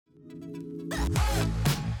Hey,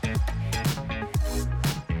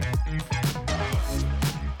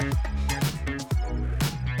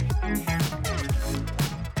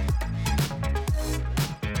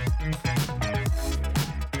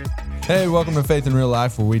 welcome to Faith in Real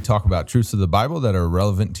Life, where we talk about truths of the Bible that are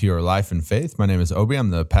relevant to your life and faith. My name is Obi. I'm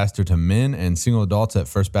the pastor to men and single adults at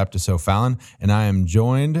First Baptist O'Fallon, and I am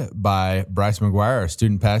joined by Bryce McGuire, our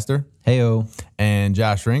student pastor. Heyo. And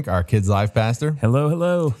Josh Rink, our kids' life pastor. Hello,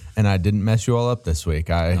 hello. And I didn't mess you all up this week.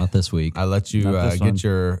 Not this week. I let you get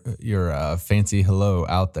your fancy hello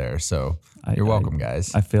out there, so you're welcome,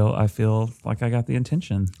 guys. I feel like I got the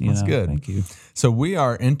intention. That's good. Thank you. So we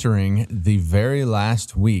are entering the very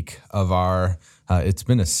last week of our, it's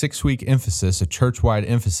been a 6-week emphasis, a church-wide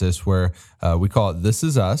emphasis where we call it This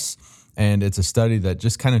Is Us. And it's a study that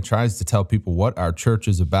just kind of tries to tell people what our church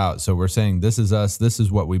is about. So we're saying this is us, this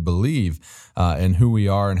is what we believe, and who we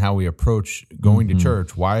are and how we approach going to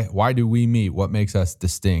church. Why do we meet? What makes us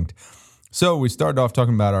distinct? So we started off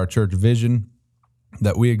talking about our church vision,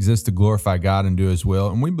 that we exist to glorify God and do His will.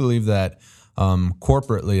 And we believe that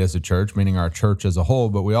corporately as a church, meaning our church as a whole,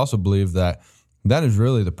 but we also believe that that is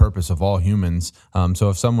really the purpose of all humans. So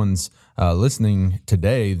if someone's listening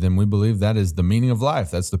today, then we believe that is the meaning of life.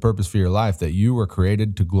 That's the purpose for your life, that you were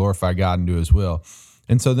created to glorify God and do His will.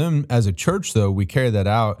 And so then as a church, though, we carry that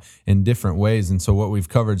out in different ways. And so what we've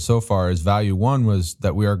covered so far is value one was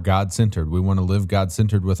that we are God-centered. We want to live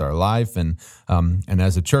God-centered with our life and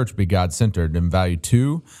as a church be God-centered. And value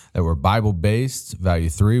two, that we're Bible-based. Value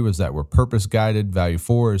three was that we're purpose-guided. Value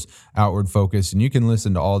four is outward-focused. And you can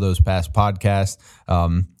listen to all those past podcasts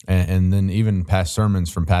and then even past sermons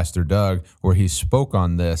from Pastor Doug where he spoke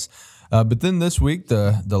on this. But then this week,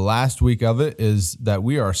 the last week of it is that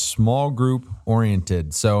we are small group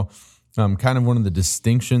oriented. So kind of one of the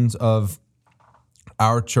distinctions of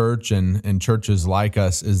our church and churches like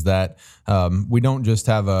us is that we don't just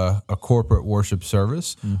have a corporate worship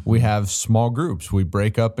service. Mm-hmm. We have small groups. We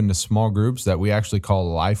break up into small groups that we actually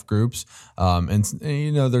call life groups. And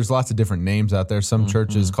there's lots of different names out there. Some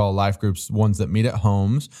churches call life groups ones that meet at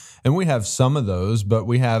homes. And we have some of those, but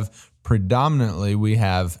we have predominantly, we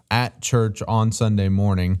have at church on Sunday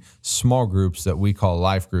morning small groups that we call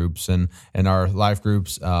life groups, and our life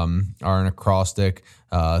groups are an acrostic.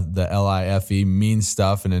 The LIFE means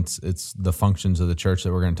stuff, and it's the functions of the church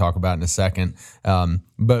that we're going to talk about in a second.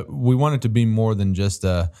 But we want it to be more than just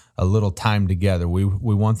a little time together. We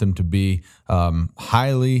want them to be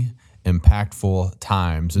highly impactful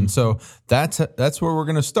times. And so that's where we're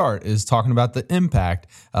going to start, is talking about the impact,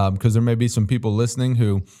 because there may be some people listening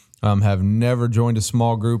who have never joined a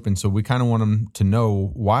small group, and so we kind of want them to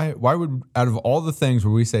know why would, out of all the things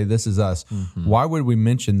where we say this is us, why would we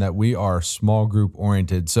mention that we are small group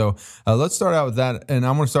oriented? So let's start out with that, and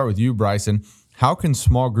I'm going to start with you, Bryson. How can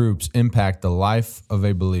small groups impact the life of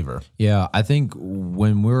a believer? Yeah, I think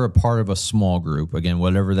when we're a part of a small group, again,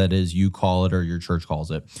 whatever that is, you call it or your church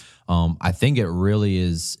calls it, I think it really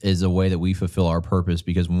is a way that we fulfill our purpose,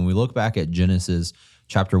 because when we look back at Genesis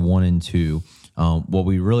chapter 1 and 2, what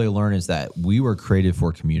we really learn is that we were created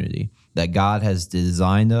for community, that God has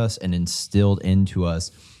designed us and instilled into us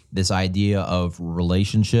this idea of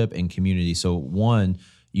relationship and community. So one,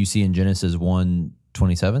 you see in Genesis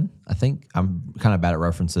 1:27, I think. I'm kind of bad at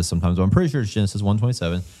references sometimes, but I'm pretty sure it's Genesis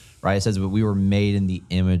 1:27, right? It says, but we were made in the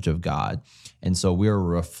image of God. And so we're a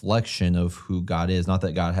reflection of who God is. Not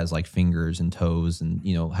that God has like fingers and toes and,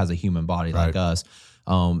 has a human body like us.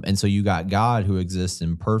 And so you got God who exists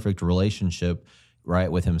in perfect relationship,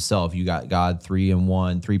 right, with Himself. You got God 3 in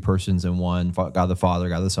 1, 3 persons in one, God the Father,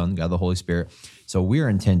 God the Son, God the Holy Spirit. So we're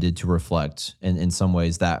intended to reflect in some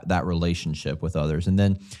ways that relationship with others. And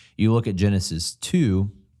then you look at Genesis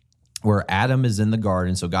 2, where Adam is in the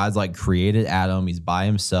garden. So God's like created Adam. He's by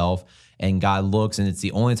himself. And God looks, and it's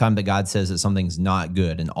the only time that God says that something's not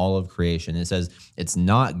good in all of creation. It says it's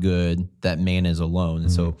not good that man is alone.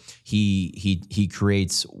 And so he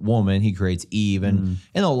creates woman, he creates Eve. And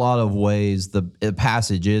in a lot of ways, the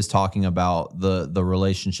passage is talking about the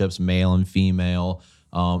relationships, male and female,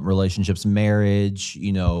 relationships, marriage,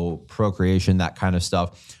 procreation, that kind of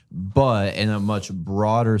stuff. But in a much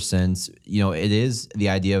broader sense, it is the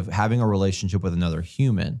idea of having a relationship with another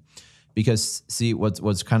human. Because, see,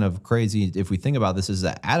 what's kind of crazy, if we think about this, is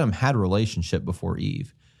that Adam had a relationship before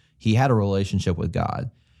Eve. He had a relationship with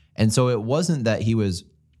God. And so it wasn't that he was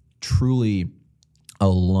truly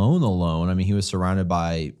alone. I mean, he was surrounded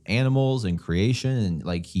by animals and creation, and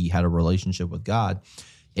like he had a relationship with God.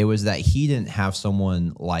 It was that he didn't have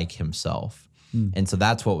someone like himself. And so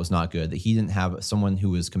that's what was not good, that he didn't have someone who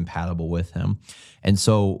was compatible with him. And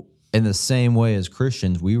so in the same way as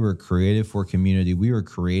Christians, we were created for community. We were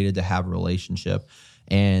created to have a relationship.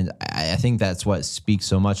 And I think that's what speaks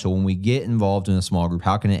so much. So when we get involved in a small group,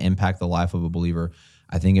 how can it impact the life of a believer?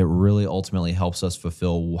 I think it really ultimately helps us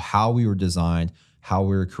fulfill how we were designed, how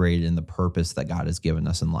we were created, and the purpose that God has given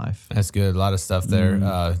us in life. That's good. A lot of stuff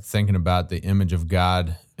there. Thinking about the image of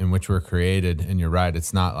God in which we're created, and you're right.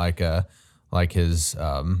 It's not like his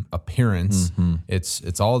appearance.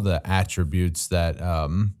 It's all the attributes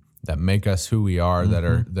that make us who we are, that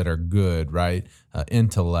are good, right?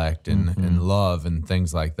 Intellect and love and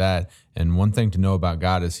things like that. And one thing to know about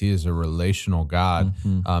God is He is a relational God,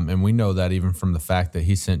 and we know that even from the fact that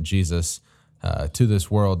He sent Jesus to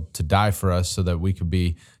this world to die for us so that we could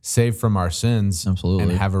be saved from our sins. Absolutely.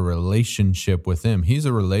 And have a relationship with Him. He's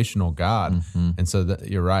a relational God. And so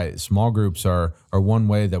you're right. Small groups are one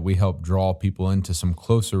way that we help draw people into some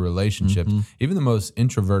closer relationships. Even the most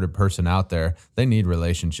introverted person out there, they need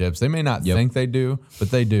relationships. They may not think they do,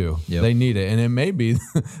 but they do. They need it. And it may be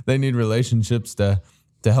they need relationships to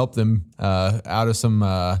help them out of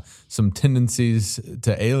some tendencies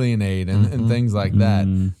to alienate and things like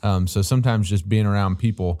that. So sometimes just being around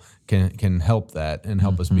people can help that and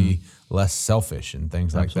help us be less selfish and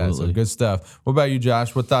things like that. So good stuff. What about you,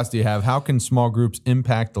 Josh? What thoughts do you have? How can small groups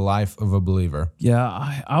impact the life of a believer?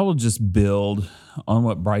 Yeah, I will just build on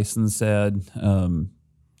what Bryson said.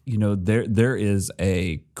 There is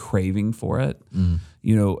a craving for it.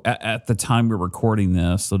 At the time we're recording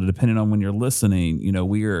this, so depending on when you're listening,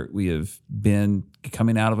 we have been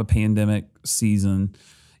coming out of a pandemic season.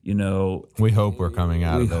 We hope we're coming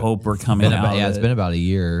out of it. We hope we're coming out. It's been about a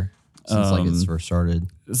year since it's first started.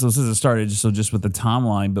 So since it started, just with the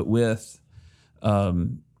timeline, but with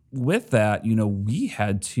that, we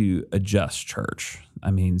had to adjust church.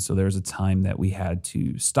 So there was a time that we had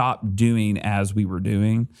to stop doing as we were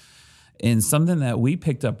doing. And something that we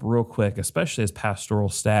picked up real quick, especially as pastoral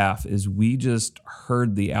staff, is we just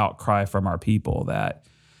heard the outcry from our people that,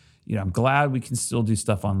 I'm glad we can still do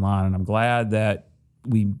stuff online, and I'm glad that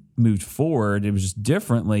we moved forward. It was just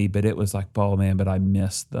differently, but it was like, oh man, but I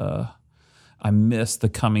miss the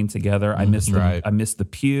coming together. I miss the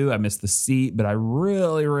pew. I miss the seat, but I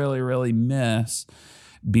really, really, really miss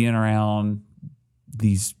being around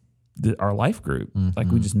our life group.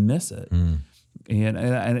 Like we just miss it.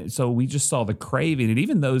 And so we just saw the craving, and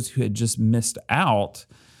even those who had just missed out,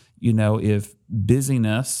 if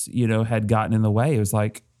busyness, had gotten in the way, it was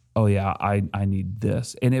like, oh yeah, I need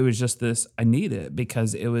this. And it was just this, I need it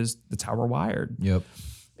because that's how we're wired. Yep.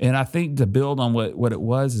 And I think to build on what it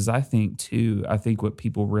was is I think what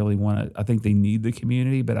people really want I think they need the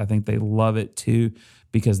community, but I think they love it too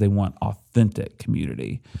because they want authentic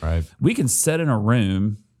community. Right. We can sit in a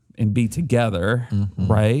room and be together,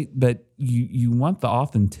 right? But you want the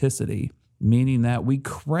authenticity, meaning that we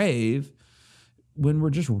crave when we're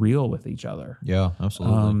just real with each other. Yeah,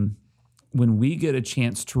 absolutely. When we get a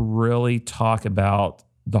chance to really talk about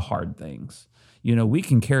the hard things. We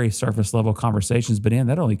can carry surface level conversations, but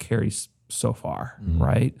that only carries so far,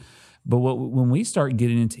 right? But when we start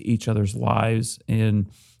getting into each other's lives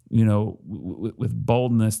and, with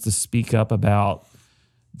boldness to speak up about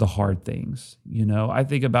the hard things, I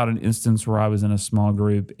think about an instance where I was in a small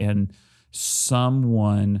group and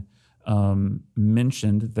someone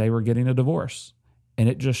mentioned they were getting a divorce, and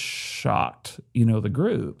it just shocked, the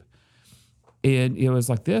group. And it was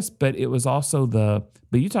like this, but it was also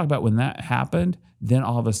but you talk about when that happened, then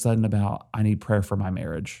all of a sudden about, I need prayer for my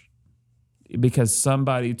marriage. Because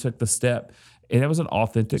somebody took the step, and it was an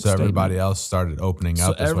authentic statement. So everybody else started opening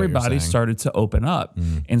up. So everybody started to open up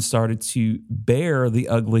and started to bear the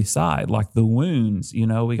ugly side, like the wounds,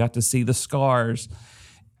 we got to see the scars.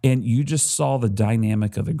 And you just saw the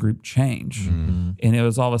dynamic of the group change. And it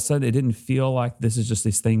was all of a sudden, it didn't feel like this is just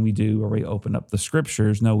this thing we do where we open up the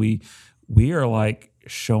scriptures. No, we are like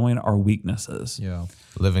showing our weaknesses. Yeah.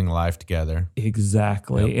 Living life together.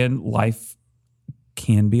 Exactly. Yep. And life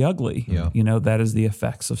can be ugly. Yeah. That is the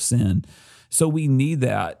effects of sin. So we need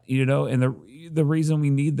that, and the reason we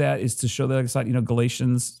need that is to show that excitement.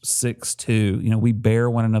 Galatians 6:2, we bear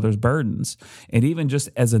one another's burdens. And even just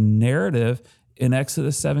as a narrative in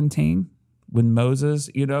Exodus 17, when Moses,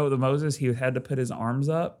 he had to put his arms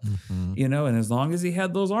up, and as long as he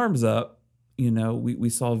had those arms up, we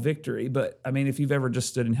saw victory. But if you've ever just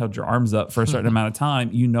stood and held your arms up for a certain amount of time,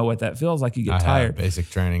 what that feels like. You get tired. Basic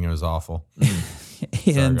training, it was awful.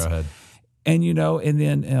 And, sorry, go ahead. And and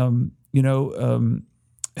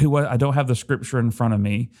then I don't have the scripture in front of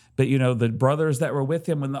me, but the brothers that were with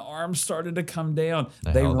him, when the arms started to come down,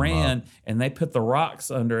 they ran and they put the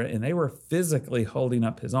rocks under it, and they were physically holding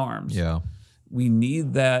up his arms. Yeah. We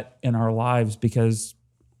need that in our lives because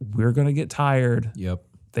we're going to get tired. Yep.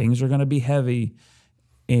 Things are going to be heavy,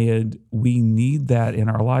 and we need that in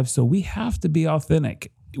our lives. So we have to be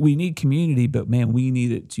authentic. We need community, but man, we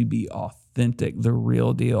need it to be authentic, the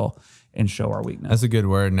real deal, and show our weakness. That's a good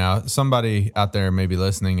word. Now, somebody out there may be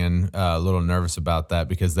listening and a little nervous about that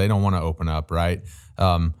because they don't want to open up, right?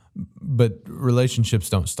 But relationships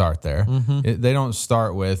don't start there. They don't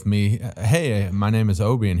start with me, hey, my name is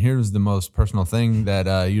Obi, and here's the most personal thing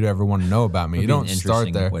that you'd ever want to know about me. You don't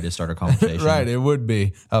start there. Way to start a conversation. Right, it would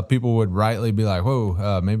be. People would rightly be like,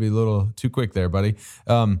 whoa, maybe a little too quick there, buddy.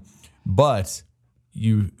 But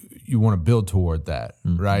you want to build toward that,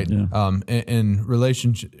 right? Yeah. And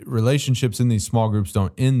relationships in these small groups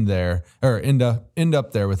don't end there or end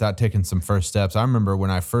up there without taking some first steps. I remember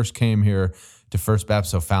when I first came here to First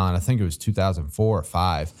Baptist O'Fallon, I think it was 2004 or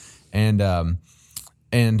 5,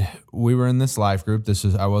 and we were in this life group.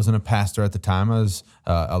 I wasn't a pastor at the time. I was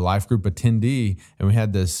a life group attendee, and we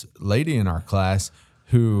had this lady in our class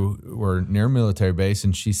who were near military base,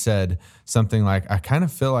 and she said something like, I kind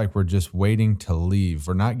of feel like we're just waiting to leave.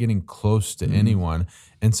 We're not getting close to anyone.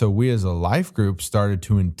 And so we as a life group started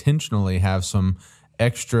to intentionally have some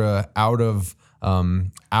extra out of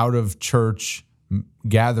church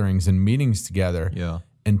gatherings and meetings together. Yeah.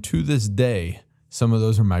 And to this day, some of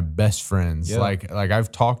those are my best friends. Yeah. Like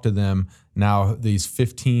I've talked to them now these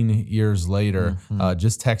 15 years later,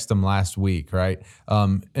 just text them last week, right?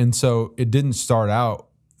 And so it didn't start out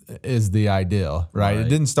as the ideal, right? It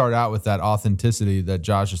didn't start out with that authenticity that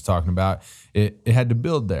Josh is talking about. It had to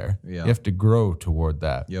build there. Yeah. You have to grow toward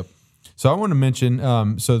that. Yep. So I want to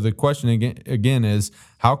mention, so the question again is,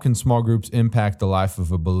 how can small groups impact the life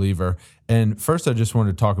of a believer? And first, I just want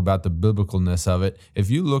to talk about the biblicalness of it. If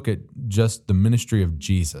you look at just the ministry of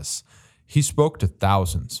Jesus, he spoke to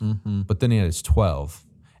thousands, but then he had his 12,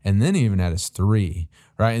 and then he even had his 3,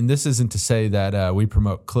 right? And this isn't to say that we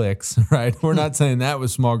promote cliques, right? We're not saying that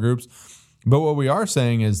with small groups, but what we are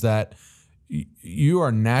saying is that you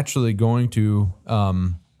are naturally going to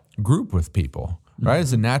group with people. Right?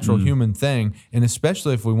 It's a natural human thing. And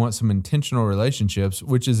especially if we want some intentional relationships,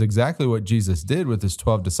 which is exactly what Jesus did with his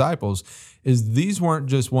 12 disciples, is these weren't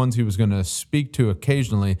just ones he was going to speak to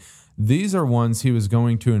occasionally. These are ones he was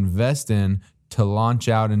going to invest in to launch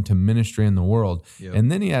out into ministry in the world. Yep.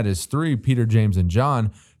 And then he had his 3, Peter, James, and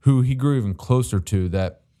John, who he grew even closer to,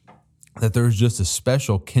 that there was just a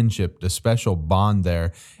special kinship, a special bond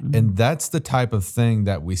there. And that's the type of thing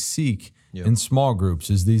that we seek in small groups,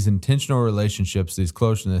 is these intentional relationships, these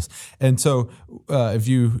closeness. And so if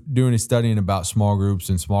you do any studying about small groups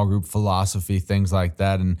and small group philosophy, things like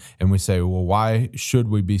that, and we say, well, why should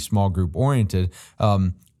we be small group oriented?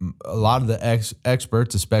 A lot of the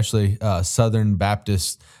experts, especially Southern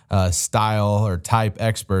Baptist style or type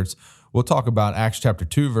experts, we'll talk about Acts chapter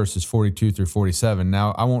 2, verses 42 through 47.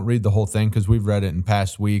 Now, I won't read the whole thing because we've read it in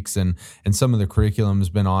past weeks, and some of the curriculum has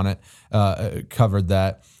been on it, covered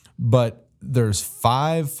that. But there's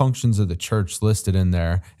 5 functions of the church listed in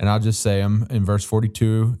there, and I'll just say them. In verse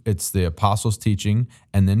 42, it's the apostles' teaching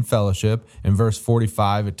and then fellowship. In verse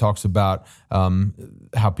 45, it talks about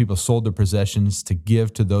how people sold their possessions to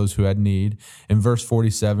give to those who had need. In verse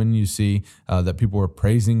 47, you see that people were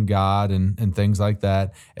praising God and things like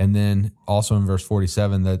that. And then also in verse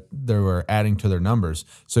 47, that they were adding to their numbers.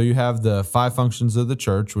 So you have the 5 functions of the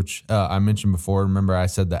church, which I mentioned before. Remember, I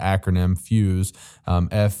said the acronym FEWS,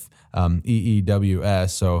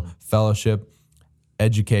 EEWS, so fellowship,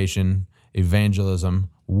 education, evangelism,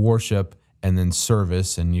 worship, and then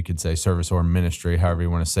service, and you could say service or ministry, however you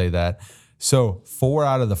want to say that. So 4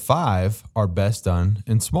 out of the 5 are best done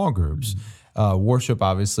in small groups. Worship,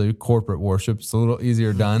 obviously, corporate worship, it's a little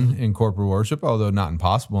easier done in corporate worship, although not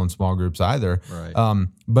impossible in small groups either. Right.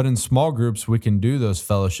 But in small groups, we can do those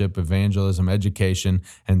fellowship, evangelism, education,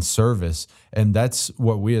 and service. And that's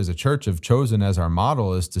what we as a church have chosen as our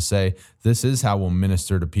model, is to say, this is how we'll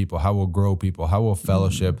minister to people, how we'll grow people, how we'll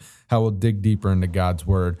fellowship, how we'll dig deeper into God's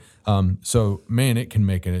word. So, man, it can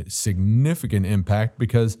make a significant impact,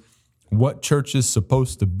 because what church is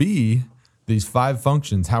supposed to be, these 5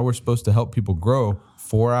 functions, how we're supposed to help people grow,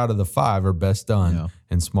 4 out of the 5 are best done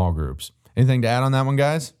in small groups. Anything to add on that one,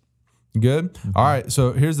 guys? Good? All right,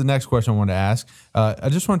 so here's the next question I want to ask. I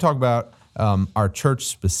just want to talk about our church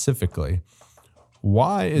specifically.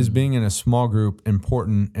 Why is being in a small group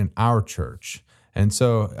important in our church? And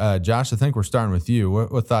so, Josh, I think we're starting with you.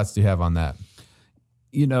 What thoughts do you have on that?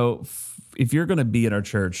 You know, if you're going to be in our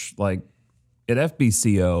church, like at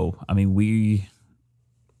FBCO, I mean,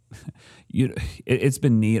 it's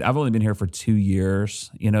been neat. I've only been here for 2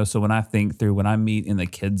 years, so when I meet in the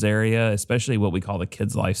kids area, especially what we call the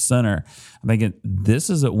Kids Life Center, I'm thinking this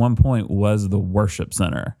is at one point was the worship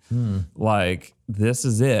center. Like this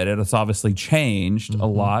is it. It has obviously changed a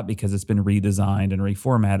lot because it's been redesigned and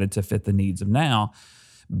reformatted to fit the needs of now.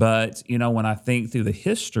 But, when I think through the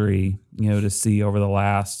history, to see over the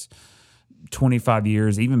last 25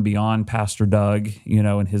 years, even beyond Pastor Doug,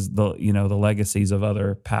 and the legacies of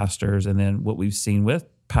other pastors, and then what we've seen with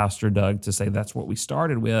Pastor Doug to say that's what we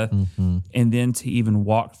started with, and then to even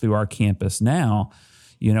walk through our campus now,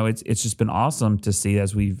 it's just been awesome to see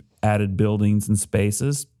as we've added buildings and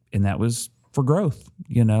spaces, and that was for growth,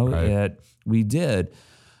 that we did.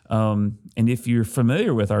 And if you're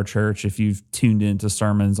familiar with our church, if you've tuned into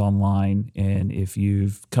sermons online, and if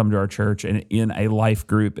you've come to our church and in a life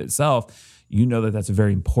group itself, you know that that's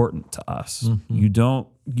very important to us. You don't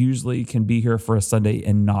usually can be here for a Sunday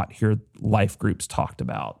and not hear life groups talked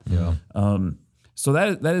about. So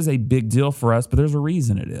that is a big deal for us, but there's a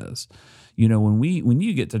reason it is. When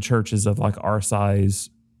you get to churches of like our size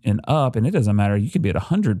and up, and it doesn't matter, you could be at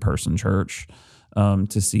 100-person church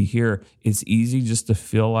to see here, it's easy just to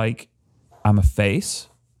feel like I'm a face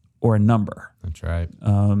or a number. That's right.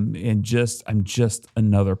 And I'm just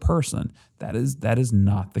another person. That is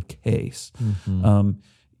not the case.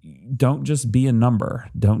 Don't just be a number.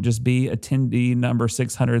 Don't just be attendee number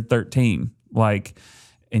 613.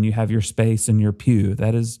 And you have your space in your pew.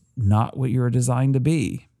 That is not what you're designed to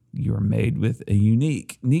be. You are made with a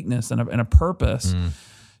uniqueness and a purpose.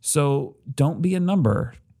 So don't be a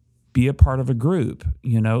number. Be a part of a group.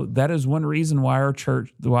 That is one reason why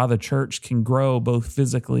the church can grow both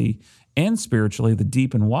physically and spiritually, the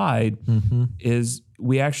deep and wide, is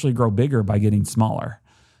we actually grow bigger by getting smaller.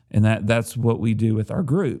 And that's what we do with our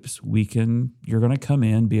groups. You're going to come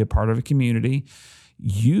in, be a part of a community.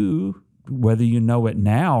 You, whether you know it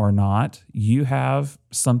now or not, you have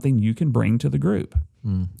something you can bring to the group.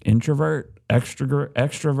 Introvert,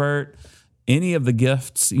 extrovert, any of the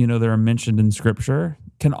gifts, that are mentioned in Scripture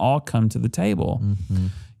can all come to the table.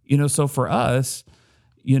 So for us,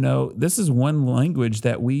 this is one language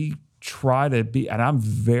that we try to be, and I'm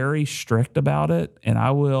very strict about it. And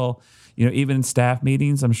I will, even in staff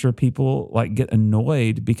meetings, I'm sure people get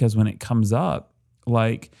annoyed because when it comes up,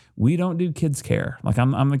 we don't do kids care.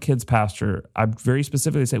 I'm the kids pastor. I very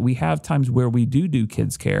specifically say we have times where we do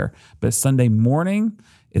kids care, but Sunday morning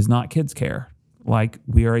is not kids care.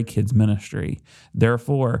 We are a kids ministry.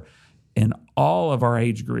 Therefore, in all of our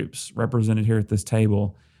age groups represented here at this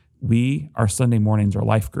table, our Sunday mornings are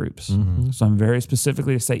life groups. So I'm very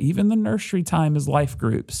specifically to say even the nursery time is life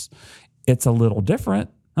groups. It's a little different,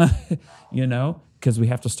 because we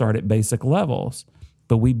have to start at basic levels.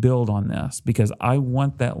 But we build on this because I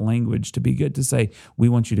want that language to be good to say, we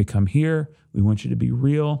want you to come here, we want you to be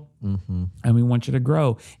real, and we want you to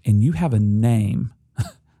grow. And you have a name.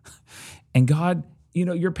 And God,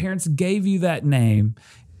 your parents gave you that name.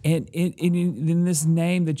 And in this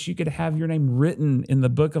name that you could have your name written in the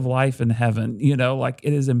book of life in heaven,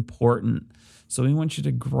 it is important. So we want you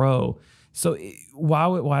to grow. So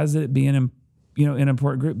why is it being an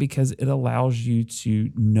important group? Because it allows you to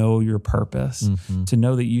know your purpose, to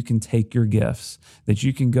know that you can take your gifts, that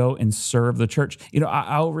you can go and serve the church.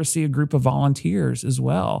 I oversee a group of volunteers as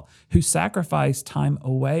well who sacrifice time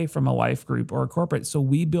away from a life group or a corporate. So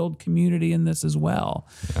we build community in this as well.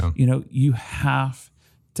 You have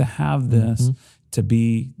to have this to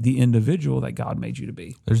be the individual that God made you to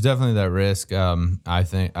be. There's definitely that risk. I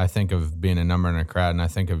think of being a number in a crowd, and I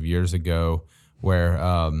think of years ago where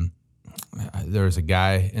there was a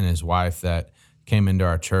guy and his wife that came into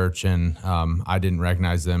our church, and I didn't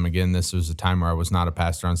recognize them. Again, this was a time where I was not a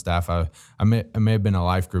pastor on staff. I may have been a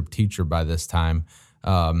life group teacher by this time.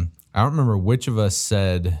 I don't remember which of us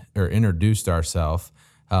said or introduced ourselves,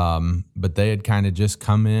 but they had kind of just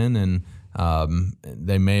come in, and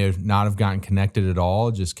they may have not have gotten connected at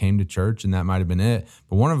all, just came to church, and that might have been it.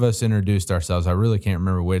 But one of us introduced ourselves. I really can't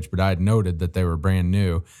remember which, but I had noted that they were brand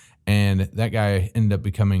new. And that guy ended up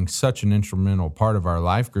becoming such an instrumental part of our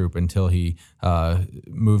life group until he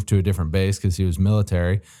moved to a different base because he was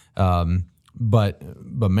military. But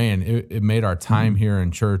man, it made our time here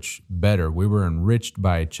in church better. We were enriched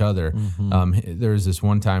by each other. There was this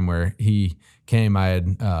one time where he came. I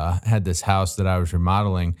had this house that I was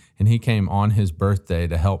remodeling, and he came on his birthday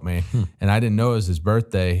to help me. And I didn't know it was his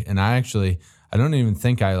birthday. And I don't even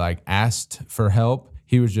think I asked for help.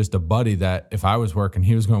 He was just a buddy that if I was working,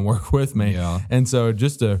 he was going to work with me. Yeah. And so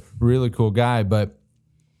just a really cool guy. But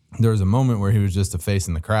there was a moment where he was just a face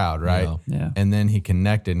in the crowd, right? Yeah. And then he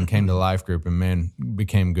connected and came to life group and man,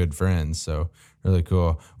 became good friends. So really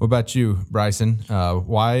cool. What about you, Bryson?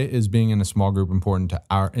 Why is being in a small group important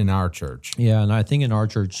to in our church? Yeah, and I think in our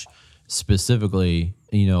church specifically,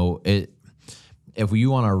 if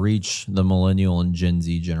you want to reach the millennial and Gen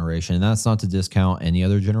Z generation, and that's not to discount any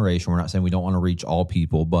other generation. We're not saying we don't want to reach all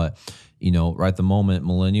people, but right at the moment,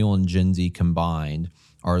 millennial and Gen Z combined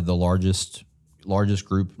are the largest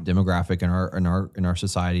group demographic in our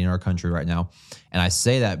society, in our country right now. And I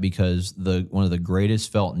say that because one of the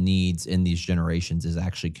greatest felt needs in these generations is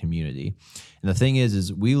actually community. And the thing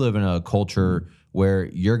is we live in a culture where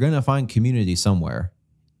you're going to find community somewhere.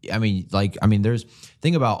 There's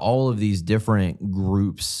think about all of these different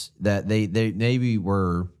groups that they maybe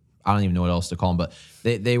were, I don't even know what else to call them,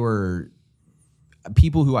 but they were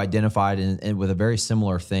people who identified in with a very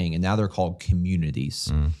similar thing, and now they're called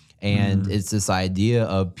communities. And it's this idea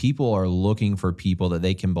of people are looking for people that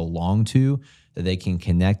they can belong to, that they can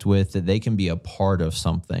connect with, that they can be a part of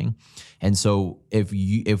something. And so if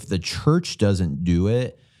the church doesn't do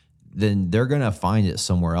it, then they're going to find it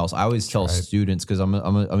somewhere else. I always tell students, because I'm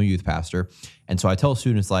a youth pastor, and so I tell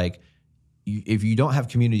students, like, if you don't have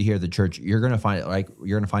community here at the church, you're going to find it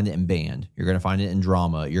you're going to find it in band, you're going to find it in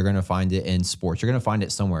drama, you're going to find it in sports, you're going to find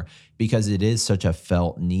it somewhere, because it is such a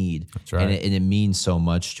felt need. That's right. And it means so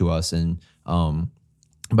much to us. And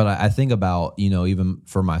but I think about, even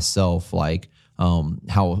for myself, like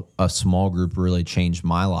how a small group really changed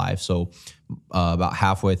my life. So about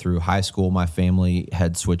halfway through high school, my family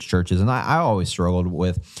had switched churches, and I always struggled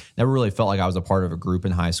never really felt like I was a part of a group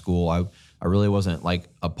in high school. I really wasn't like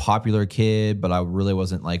a popular kid, but I really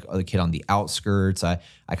wasn't like a kid on the outskirts. I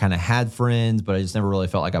kind of had friends, but I just never really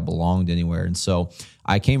felt like I belonged anywhere. And so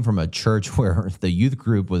I came from a church where the youth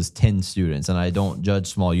group was 10 students, and I don't judge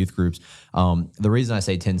small youth groups. The reason I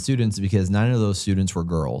say 10 students is because 9 of those students were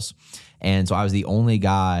girls. And so I was the only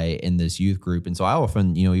guy in this youth group. And so I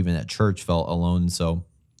often, even at church, felt alone. So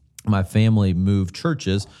my family moved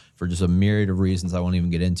churches for just a myriad of reasons I won't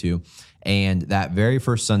even get into. And that very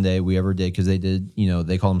first Sunday we ever did, because they did,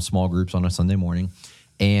 they call them small groups on a Sunday morning.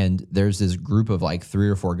 And there's this group of like 3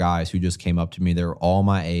 or 4 guys who just came up to me. They were all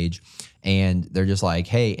my age. And they're just like,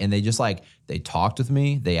 hey, and they just like, they talked with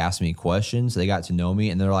me. They asked me questions. They got to know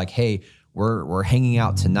me. And they're like, hey, we're hanging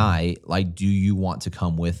out tonight. Like, do you want to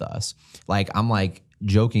come with us? Like, I'm like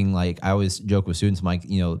joking. Like, I always joke with students. I'm like,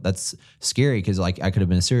 that's scary, because like I could have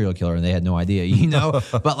been a serial killer and they had no idea,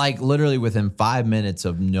 but like literally within 5 minutes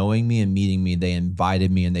of knowing me and meeting me, they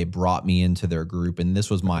invited me and they brought me into their group. And this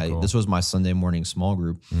was my Sunday morning small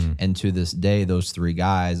group. And to this day, those 3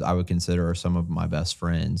 guys I would consider are some of my best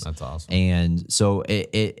friends. That's awesome. And so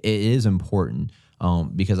it is important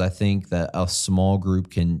because I think that a small group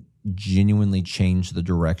can genuinely change the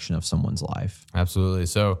direction of someone's life. Absolutely.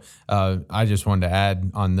 So I just wanted to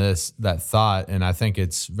add on that thought, and I think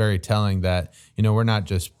it's very telling that, we're not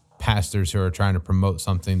just pastors who are trying to promote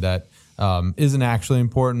something that isn't actually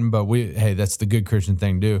important, but that's the good Christian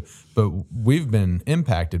thing to do. But we've been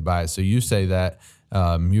impacted by it. So you say that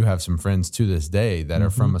you have some friends to this day that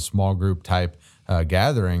are from a small group type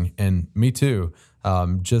gathering, and me too.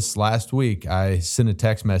 Just last week, I sent a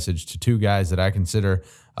text message to 2 guys that I consider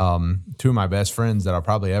 2 of my best friends that I'll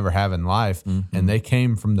probably ever have in life. And they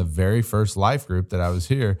came from the very first life group that I was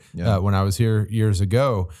here when I was here years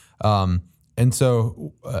ago. And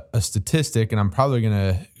so a statistic, and I'm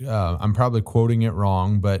probably quoting it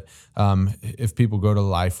wrong, but if people go to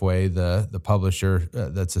Lifeway, the publisher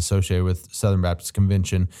that's associated with Southern Baptist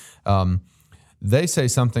Convention, they say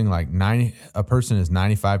something like a person is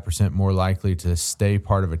 95% more likely to stay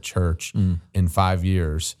part of a church in 5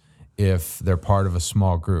 years if they're part of a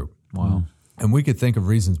small group. Wow. And we could think of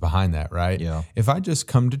reasons behind that, right? Yeah. If I just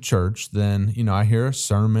come to church, then, I hear a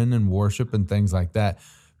sermon and worship and things like that,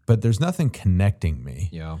 but there's nothing connecting me.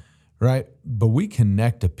 Yeah. Right. But we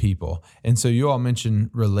connect to people. And so you all mentioned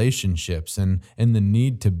relationships and the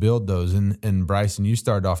need to build those. And Bryson, you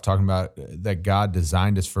started off talking about that God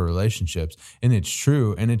designed us for relationships. And it's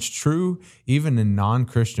true. And it's true even in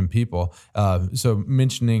non-Christian people. So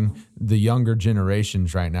mentioning the younger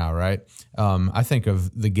generations right now, right? I think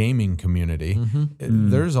of the gaming community.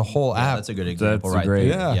 There's a whole app. That's a good example, That's right? great.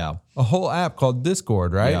 There. Yeah. A whole app called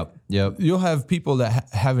Discord, right? Yep. You'll have people that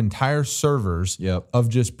have entire servers Yep. of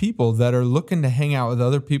just people that are looking to hang out with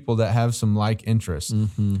other people that have some like interests.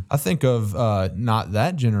 I think of not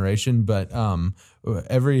that generation, but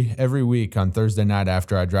every week on Thursday night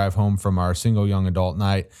after I drive home from our single young adult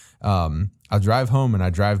night, I'll drive home and I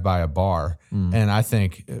drive by a bar, and I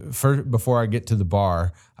think before I get to the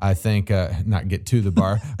bar, I think not get to the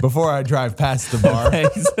bar before I drive past the bar.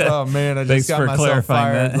 Oh man, I just got myself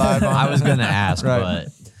fired live on. I was going to ask, Right.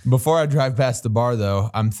 but Before I drive past the bar, though,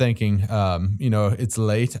 I'm thinking, it's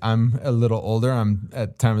late. I'm a little older. I'm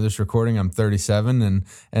at the time of this recording, I'm 37,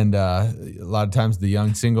 and a lot of times the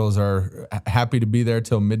young singles are happy to be there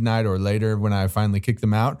till midnight or later when I finally kick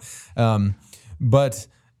them out. But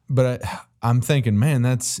I'm thinking, man,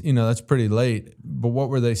 that's pretty late. But what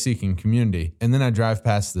were they seeking? Community. And then I drive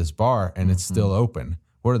past this bar and it's still open.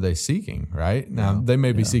 What are they seeking, right? Now, they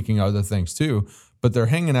may be seeking other things too, but they're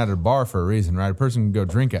hanging out at a bar for a reason, right? A person can go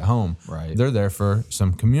drink at home. Right. They're there for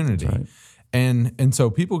some community. Right. And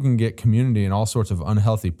so people can get community in all sorts of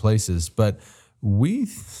unhealthy places, but we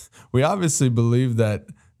obviously believe that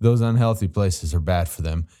those unhealthy places are bad for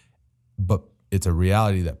them. But it's a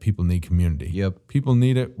reality that people need community. Yep. People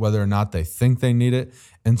need it, whether or not they think they need it.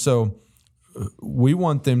 And so we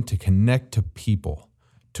want them to connect to people,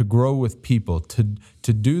 to grow with people,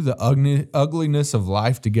 to do the ugliness of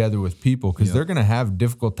life together with people, because they're going to have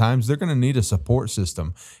difficult times. They're going to need a support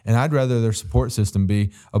system. And I'd rather their support system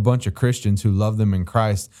be a bunch of Christians who love them in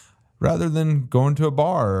Christ rather than going to a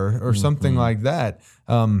bar or something like that.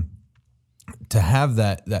 To have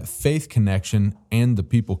that faith connection and the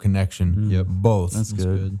people connection, both. That's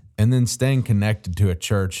good. And then staying connected to a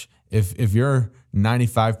church. If you're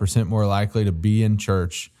 95% more likely to be in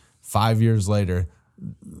church 5 years later,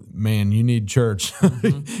 man, you need church.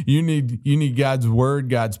 you need God's word,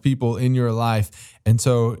 God's people in your life. And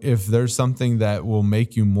so if there's something that will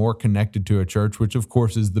make you more connected to a church, which of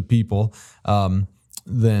course is the people,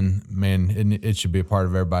 then man, it should be a part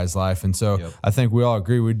of everybody's life. And so I think we all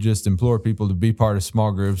agree. We'd just implore people to be part of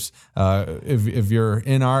small groups. If you're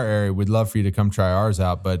in our area, we'd love for you to come try ours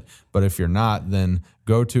out. But if you're not, then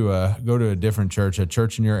go to a different church, a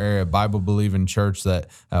church in your area, Bible believing church that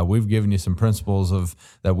we've given you some principles of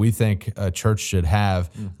that we think a church should have.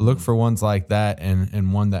 Look for ones like that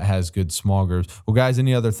and one that has good small groups. Well, guys,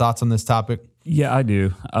 any other thoughts on this topic? Yeah, I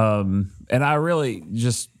do. And I really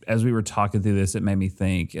just, as we were talking through this, it made me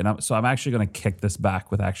think. And I'm actually going to kick this back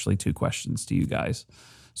with actually 2 questions to you guys.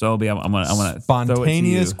 So I'm gonna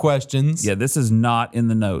spontaneous questions. Yeah, this is not in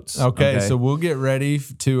the notes. Okay, so we'll get ready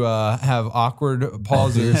to have awkward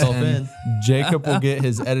pauses, and Jacob will get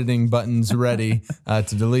his editing buttons ready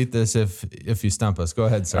to delete this if you stump us. Go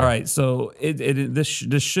ahead, sir. All right, so this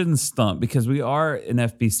shouldn't stump because we are an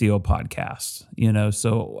FBCO podcast,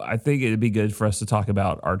 So I think it'd be good for us to talk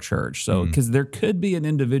about our church. So because there could be an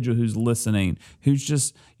individual who's listening who's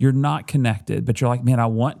just you're not connected, but you're like, man, I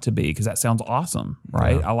want to be because that sounds awesome,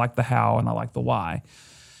 right? I like the how and I like the why.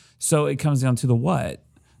 So it comes down to the what.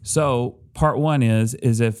 So part 1 is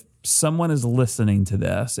if someone is listening to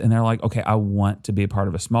this and they're like, okay, I want to be a part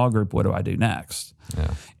of a small group, what do I do next?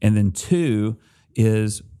 Yeah. And then 2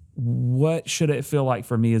 is what should it feel like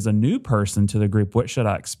for me as a new person to the group? What should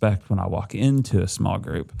I expect when I walk into a small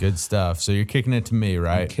group? Good stuff. So you're kicking it to me,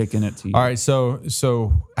 right? I'm kicking it to you. All right. So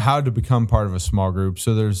how to become part of a small group?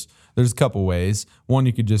 So there's a couple ways. One,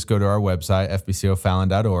 you could just go to our website,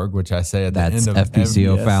 fbcofallon.org, which I say at the end of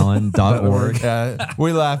fbcofallon.org.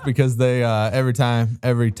 We laugh because they every time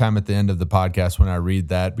at the end of the podcast when I read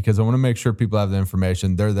that, because I want to make sure people have the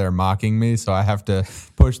information. They're there mocking me, so I have to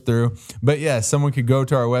push through. But yeah, someone could go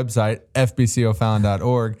to our website,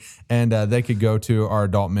 fbcofallon.org, and they could go to our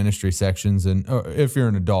adult ministry sections. And if you're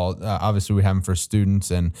an adult, obviously we have them for students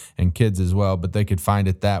and kids as well, but they could find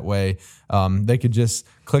it that way. They could just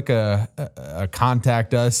click a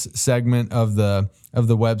contact us segment of the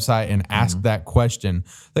website and ask that question.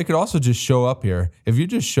 They could also just show up here. If you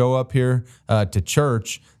just show up here to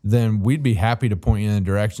church, then we'd be happy to point you in the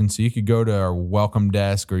direction. So you could go to our welcome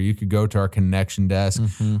desk, or you could go to our connection desk,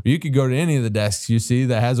 or you could go to any of the desks you see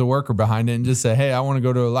that has a worker behind it and just say, hey, I want to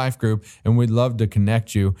go to a life group, and we'd love to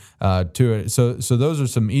connect you to it. So those are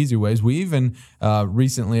some easy ways. We even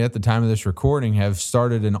recently, at the time of this recording, have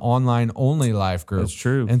started an online-only life group. That's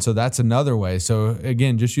true. And so that's another way. So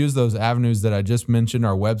again, just use those avenues that I just mentioned,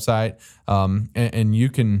 our website, and you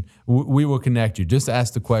can, we will connect you. Just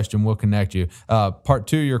ask the question, we'll connect you. Part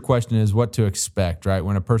 2, your question is what to expect, right?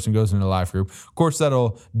 When a person goes into a life group. Of course,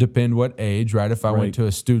 that'll depend what age, right? If I went to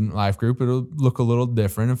a student life group, it'll look a little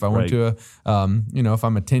different. If I went to if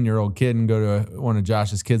I'm a 10-year-old kid and go to one of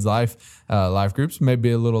Josh's kids' life groups,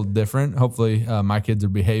 maybe a little different. Hopefully my kids are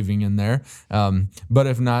behaving in there. But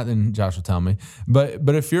if not, then Josh will tell me.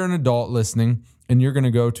 But if you're an adult listening and you're going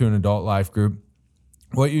to go to an adult life group,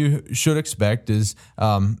 what you should expect is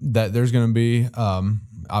that there's going to be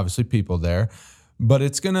obviously people there, But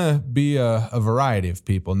it's going to be a variety of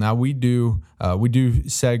people. Now we do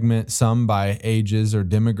segment some by ages or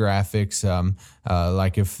demographics,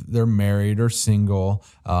 like if they're married or single.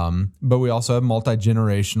 But we also have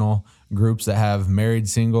multi-generational groups that have married,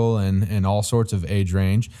 single, and all sorts of age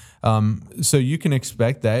range. So you can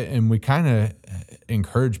expect that, and we kind of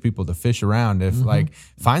encourage people to fish around. If like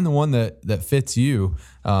find the one that fits you.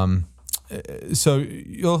 So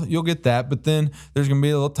you'll get that, but then there's going to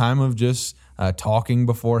be a little time of just talking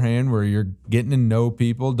beforehand where you're getting to know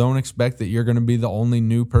people. Don't expect that you're going to be the only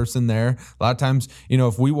new person there. A lot of times,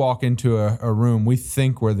 if we walk into a room, we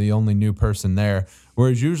think we're the only new person there,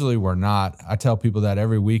 whereas usually we're not. I tell people that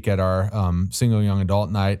every week at our single young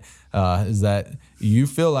adult night is that you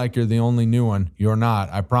feel like you're the only new one. You're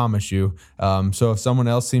not, I promise you. So if someone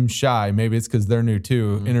else seems shy, maybe it's because they're new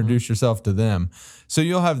too. Introduce yourself to them. So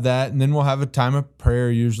you'll have that, and then we'll have a time of prayer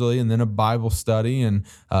usually, and then a Bible study, and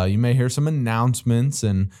you may hear some announcements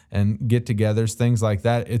and get-togethers, things like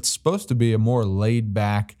that. It's supposed to be a more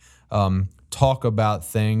laid-back talk about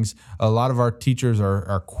things. A lot of our teachers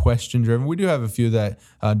are question-driven. We do have a few that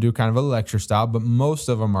do kind of a lecture style, but most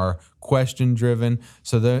of them are question-driven.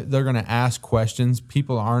 So they're going to ask questions.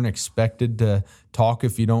 People aren't expected to talk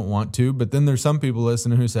if you don't want to. But then there's some people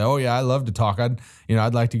listening who say, "Oh yeah, I love to talk. I'd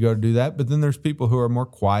like to go do that." But then there's people who are more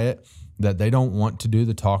quiet, that they don't want to do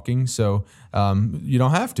the talking. So you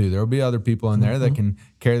don't have to. There will be other people in there that can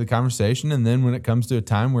carry the conversation. And then when it comes to a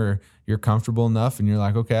time where you're comfortable enough and you're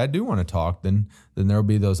like, okay, I do want to talk, then there will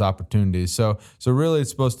be those opportunities. So really it's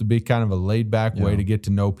supposed to be kind of a laid back way to get to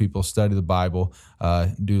know people, study the Bible,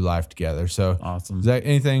 do life together. So awesome. Is that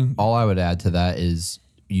anything? All I would add to that is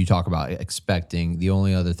you talk about expecting. The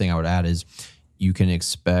only other thing I would add is you can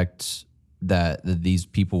expect that these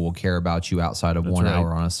people will care about you outside of 1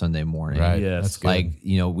 hour on a Sunday morning. Right. Yes. That's good.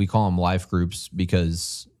 Like, we call them life groups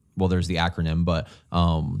because, well, there's the acronym,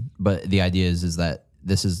 but the idea is that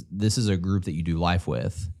this is a group that you do life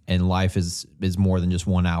with, and life is more than just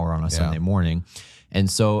 1 hour on a Sunday morning. And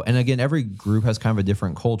so, and again, every group has kind of a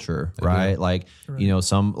different culture, right? Like,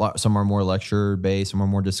 some are more lecture based, some are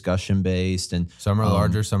more discussion based, and Some are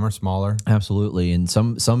larger, some are smaller. absolutely. And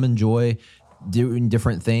some enjoy doing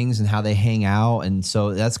different things and how they hang out. And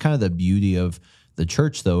so that's kind of the beauty of the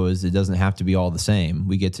church, though, is it doesn't have to be all the same.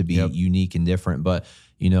 We get to be unique and different. But,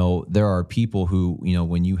 there are people who,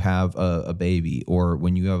 when you have a baby, or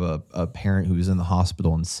when you have a parent who's in the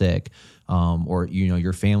hospital and sick, or,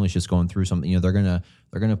 your family's just going through something, they're going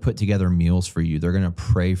to put together meals for you. They're going to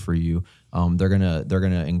pray for you. They're going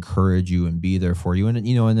to encourage you and be there for you. And,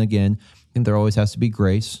 and again, I think there always has to be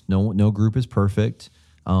grace. No group is perfect.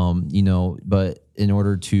 But in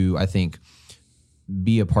order to, I think,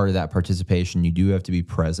 be a part of that participation, you do have to be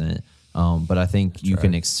present. But I think you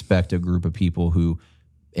can expect a group of people who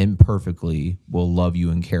imperfectly will love you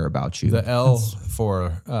and care about you. The L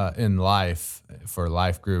for in life, for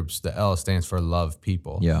life groups, the L stands for love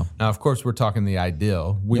people. Yeah. Now, of course, we're talking the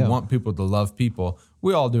ideal. We want people to love people.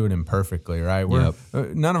 We all do it imperfectly, right?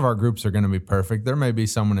 None of our groups are going to be perfect. There may be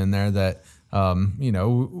someone in there that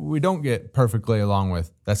we don't get perfectly along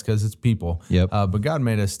with. That's because it's people. But God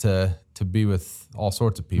made us to be with all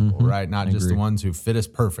sorts of people, right? Not just the ones who fit us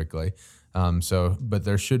perfectly. But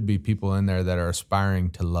there should be people in there that are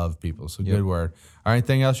aspiring to love people. So good word. All right,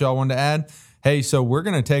 anything else y'all wanted to add? Hey, so we're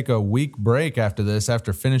going to take a week break after this,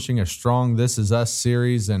 after finishing a strong This Is Us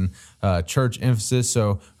series and church emphasis.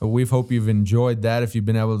 So we hope you've enjoyed that if you've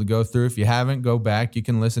been able to go through. If you haven't, go back. You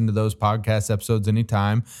can listen to those podcast episodes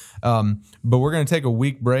anytime. But we're going to take a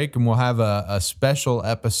week break, and we'll have a special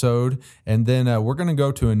episode. And then we're going to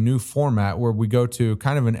go to a new format where we go to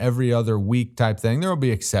kind of an every other week type thing. There will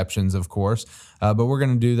be exceptions, of course. But we're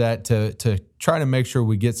going to do that to try to make sure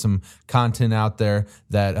we get some content out there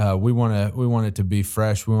that we want it to be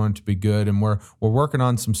fresh. We want it to be good, and we're working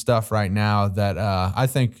on some stuff right now that I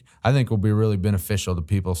think will be really beneficial to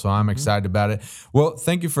people. So I'm excited about it. Well,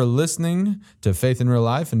 thank you for listening to Faith in Real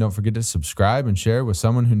Life, and don't forget to subscribe and share with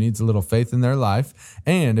someone who needs a little faith in their life.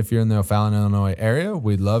 And if you're in the O'Fallon, Illinois area,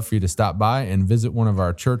 we'd love for you to stop by and visit one of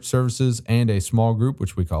our church services and a small group,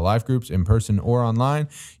 which we call life groups, in person or online.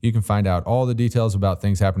 You can find out all the details about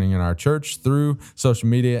things happening in our church through social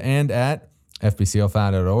media and at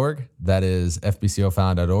fbcofallon.org. That is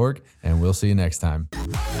fbcofallon.org, and we'll see you next time.